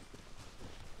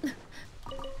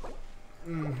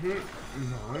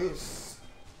 Nice.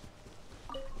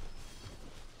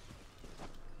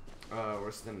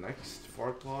 Where's the next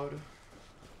fart cloud?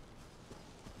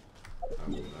 I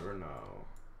will never know.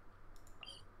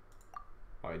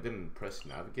 Oh, I didn't press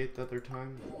navigate the other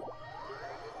time.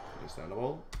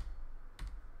 Understandable.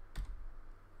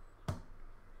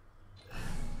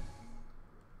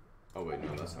 Oh wait,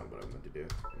 no, that's not what I meant to do.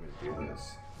 I'm gonna do this.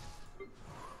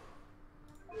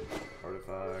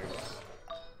 Artifacts.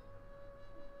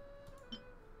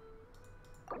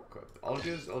 Equipped.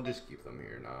 I'll just keep them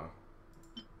here now.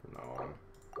 From now on.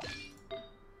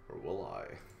 Or will I?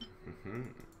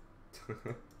 Or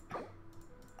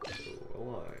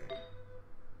will I?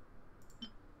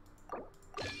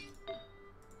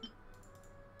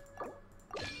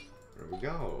 There we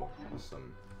go. Awesome.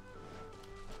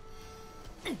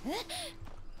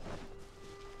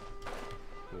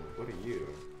 Oh, what are you?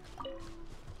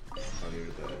 Oh,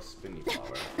 you're the spinny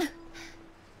flower.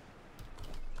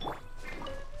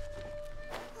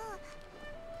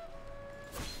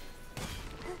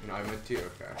 empty?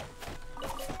 Okay.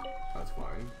 That's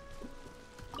fine.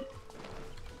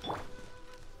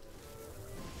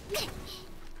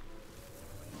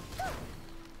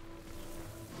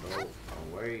 Oh,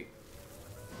 oh wait.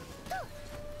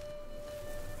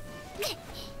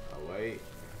 Oh wait.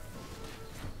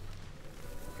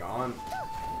 Gone.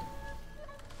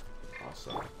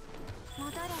 Awesome. 戻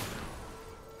れ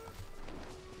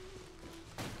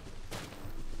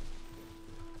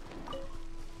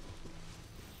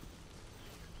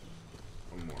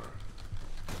One more.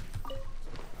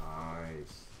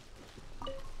 Nice.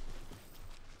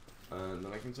 And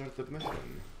then I can start the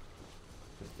mission.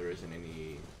 If there isn't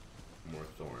any more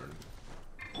thorn.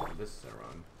 This is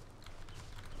around.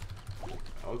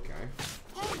 Okay.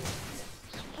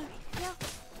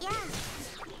 よや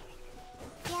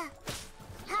や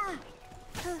は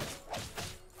ふ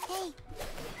へい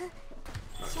ふ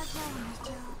諸行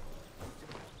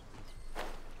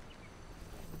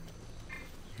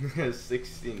無常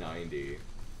 6090.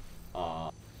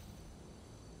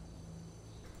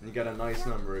 You get a nice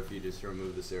number if you just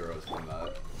remove the zeros from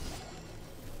that.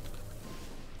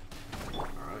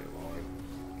 Alright, well, I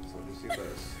guess I'll just do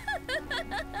this.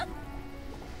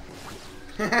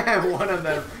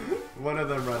 one of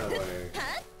them run away.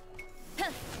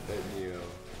 Then you.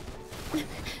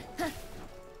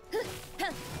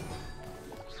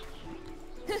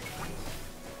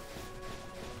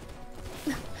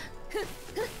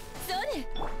 それ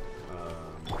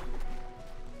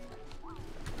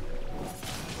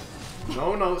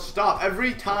No, no, stop.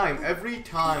 Every time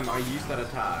I use that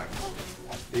attack,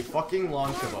 they fucking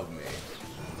launch above me.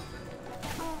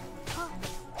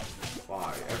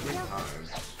 Why? Every time.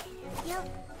 よ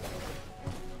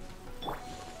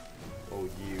Oh,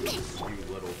 you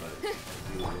little bitch.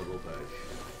 You little bitch.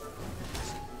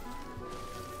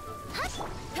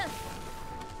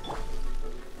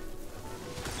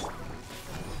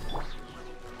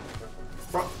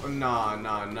 Bro, nah.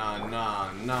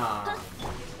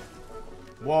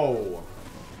 Whoa.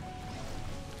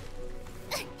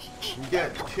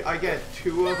 I get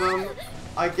two of them.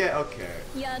 Okay.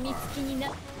 やみつきに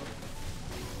な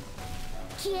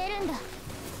消えるんだ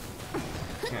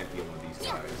Can't deal with these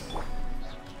guys.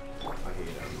 I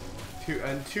hate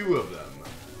them. Two of them.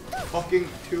 Fucking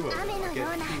two of them. I get two of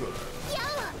them. やわ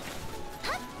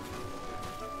は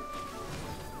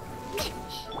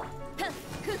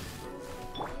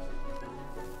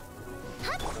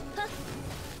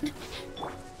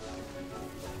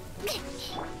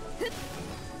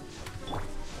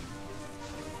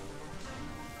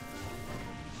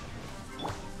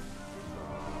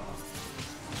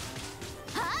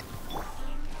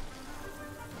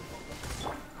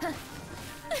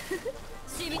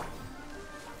しび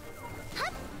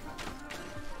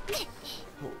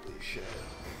Holy shit.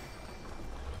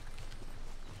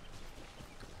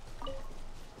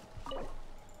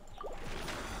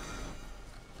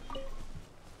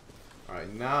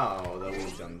 Alright, now that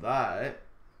we've done that,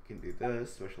 we can do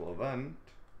this special event.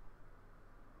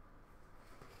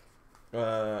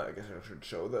 I guess I should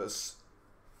show this.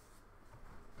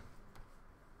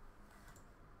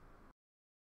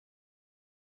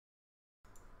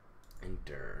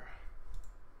 Enter.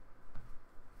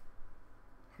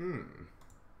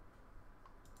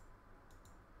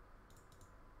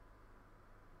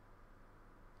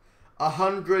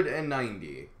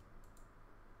 190.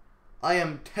 I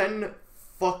am 10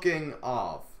 fucking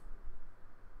off.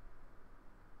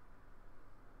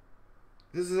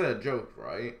 This is a joke,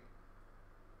 right?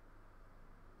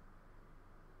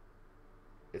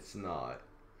 It's not.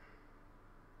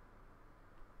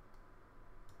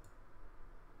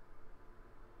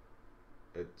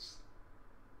 It's...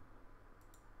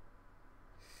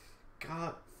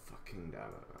 God fucking damn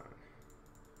it, man.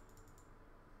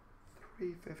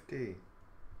 350.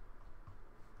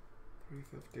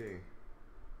 350.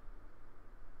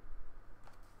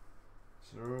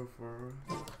 0 for...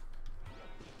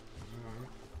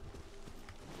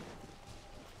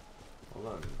 Hold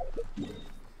on.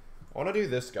 I want to do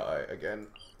this guy again.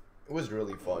 It was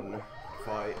really fun.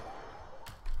 Fight.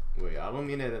 Wait, I don't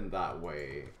mean it in that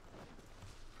way.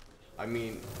 I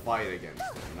mean fight against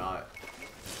him, not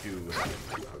do him,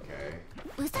 okay?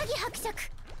 うさぎ伯爵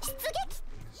出撃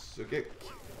Sugek.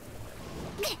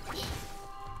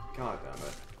 God damn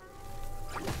it.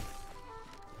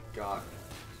 God.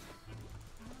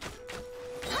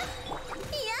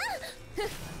 いや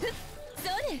そ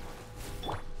れ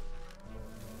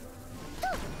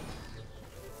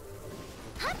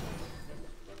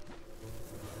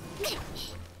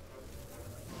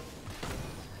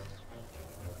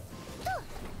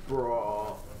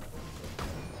Bro.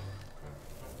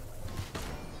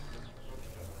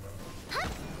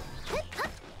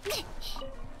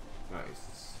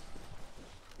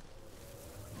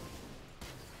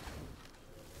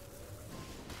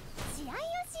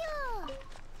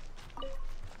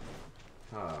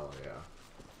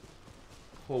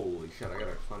 shit, I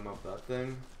gotta climb up that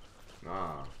thing?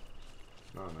 Nah.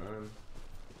 Nah, man.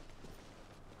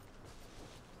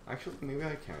 Actually, maybe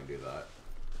I can do that.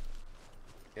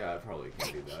 Yeah, I probably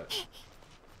can do that.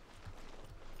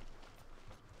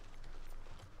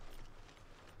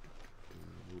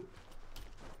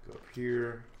 Go up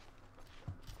here.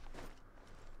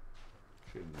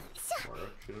 Should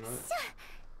work, shouldn't it?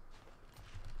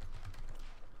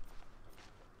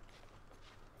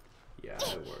 Yeah,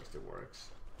 it works.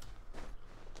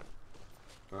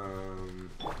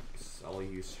 I'll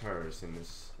use her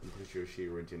since I'm pretty sure she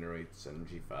regenerates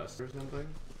energy faster or something.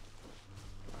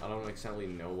 I don't exactly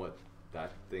know what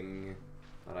that thing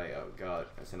that I got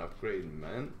as an upgrade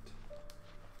meant.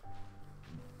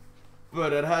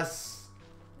 But it has...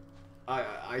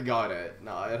 I got it.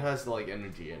 No, it has like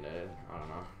energy in it. I don't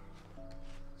know.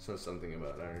 So something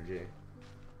about energy.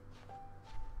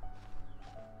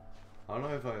 I don't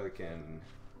know if I can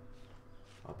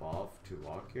hop off to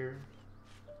walk here.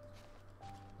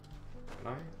 Can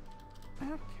I? I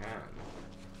can.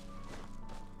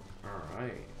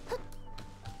 Alright.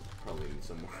 Probably need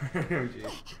some more energy.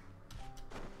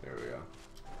 There we go.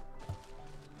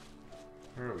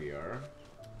 Here we are.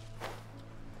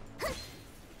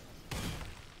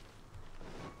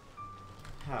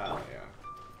 Hell yeah.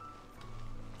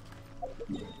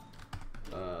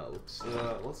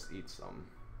 Let's eat some.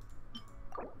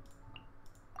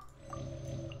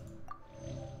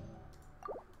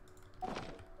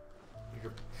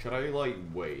 Should I like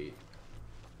wait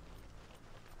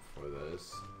for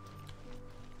this?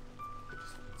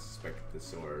 Just inspect the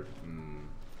sword.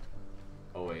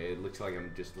 Oh wait, it looks like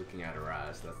I'm just looking at her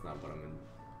ass. That's not what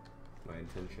my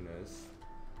intention is.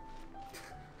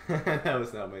 That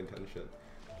was not my intention.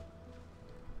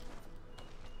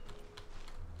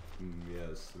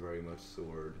 Yes, very much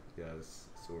sword. Yes,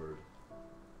 sword.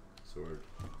 Sword.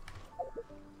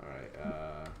 Alright,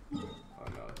 oh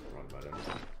no, wrong button.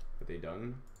 Are they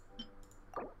done?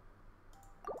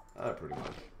 Pretty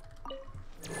much.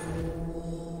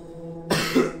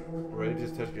 Ready to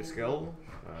just test your skill?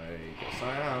 I guess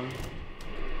I am.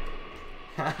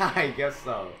 I guess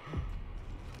so.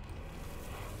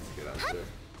 That's a good answer.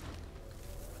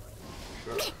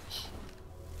 Sure.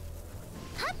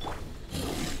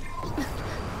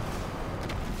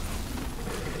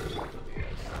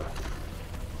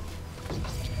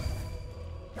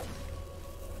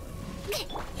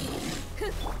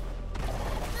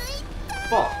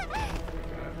 Fuck!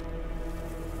 Okay.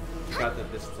 Forgot that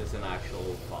this is an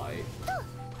actual fight.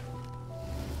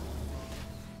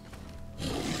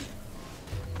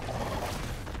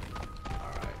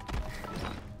 Alright.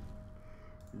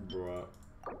 Bruh.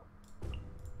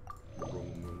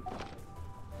 Roman.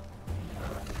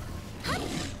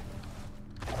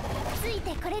 つい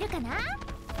てこれるかな?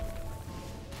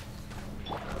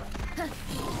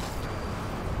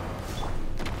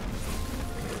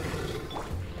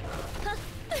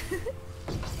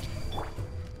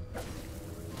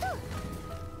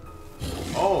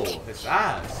 Oh, his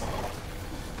ass.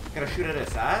 Gotta shoot at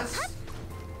his ass?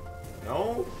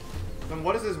 No? Then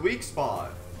what is his weak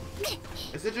spot?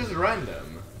 Is it just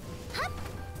random?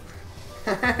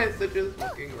 Is it just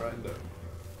fucking random?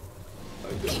 I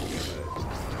don't get it.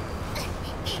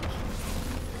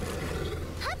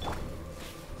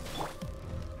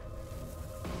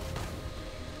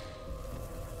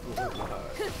 What the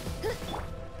heck?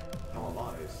 No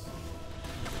lies.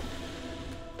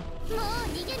 もう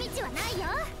逃げ道はないよ.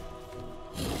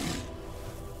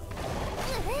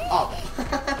 Up!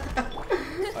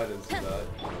 I didn't see that.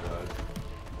 Oh my god.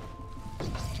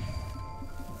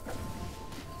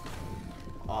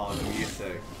 Oh, the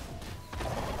music.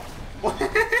 What?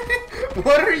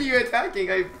 What are you attacking?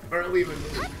 I barely even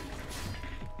moved.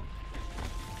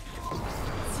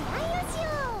 試合をしよ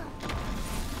う.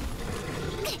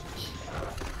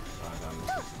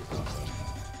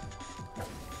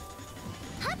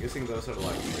 I'm guessing those are like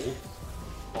ult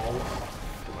balls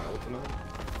for my ultimate.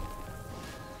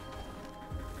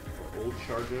 Or ult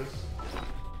charges.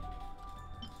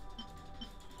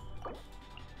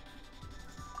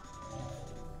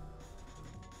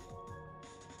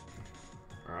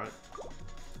 Alright.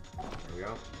 There we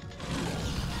go.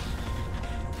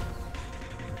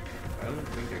 I don't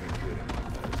think I can shoot him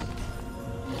like this.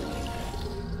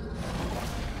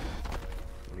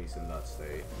 When he's in that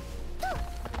state.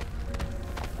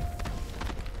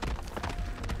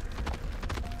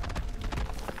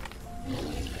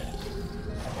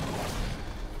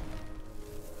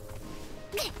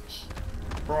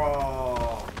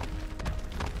 Bro.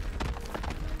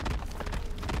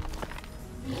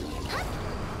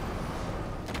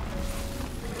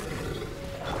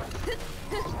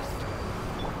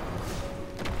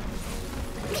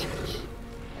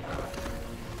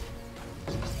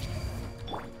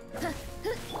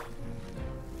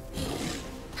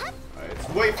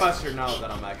 way faster now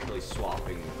that I'm actually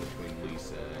swapping between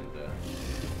Lisa and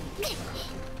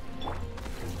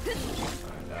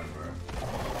Amber. I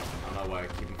don't know why I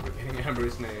keep forgetting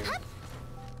Amber's name.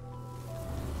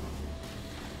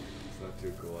 It's not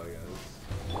too cool, I guess.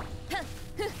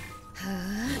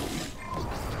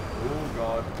 Oh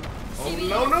god. Oh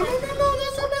no, no, no, no, no,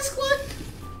 that's a misclick!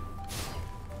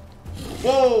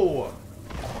 Whoa!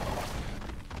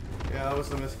 Yeah, that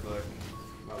was a misclick.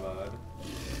 My bad.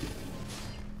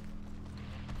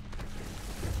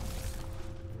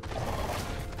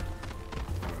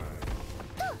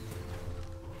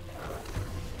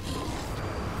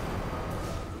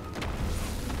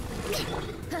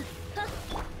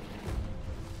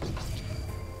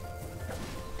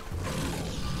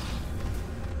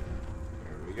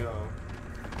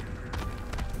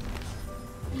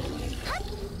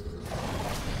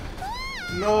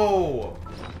 No!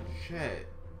 Shit.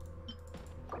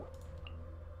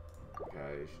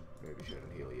 Okay, maybe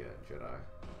shouldn't heal yet, should I?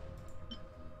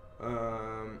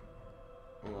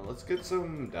 Hold on, let's get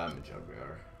some damage up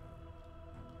here.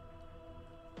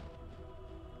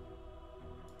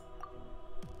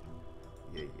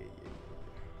 Yeah.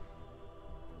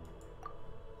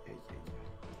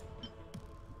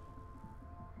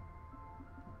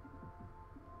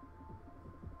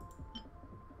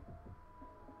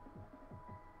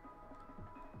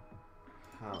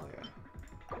 Hell yeah.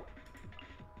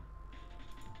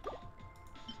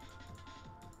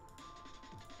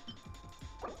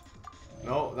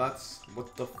 No, that's...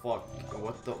 what the fuck?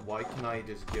 What the... why can't I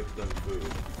just give them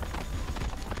food?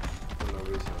 For no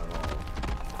reason at all.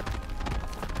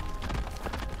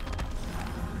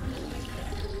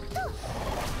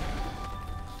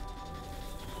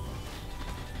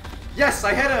 Yes,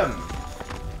 I hit him!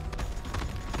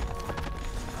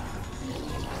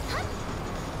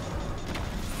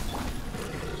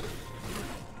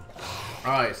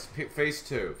 Alright, phase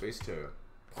 2. Phase 2.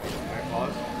 Can I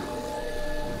pause?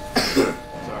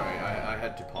 Sorry, I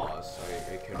had to pause.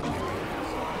 I couldn't do it.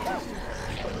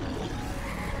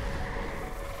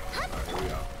 Alright, here we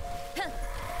go.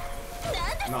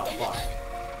 No, fuck.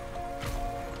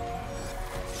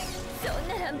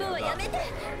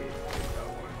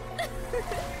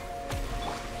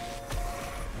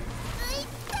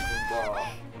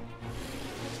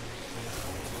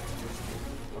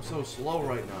 I'm so slow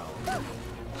right now. I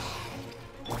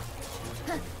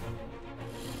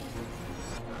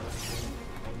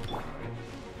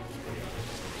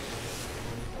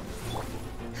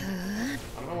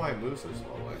don't know why I move so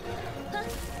slow like that.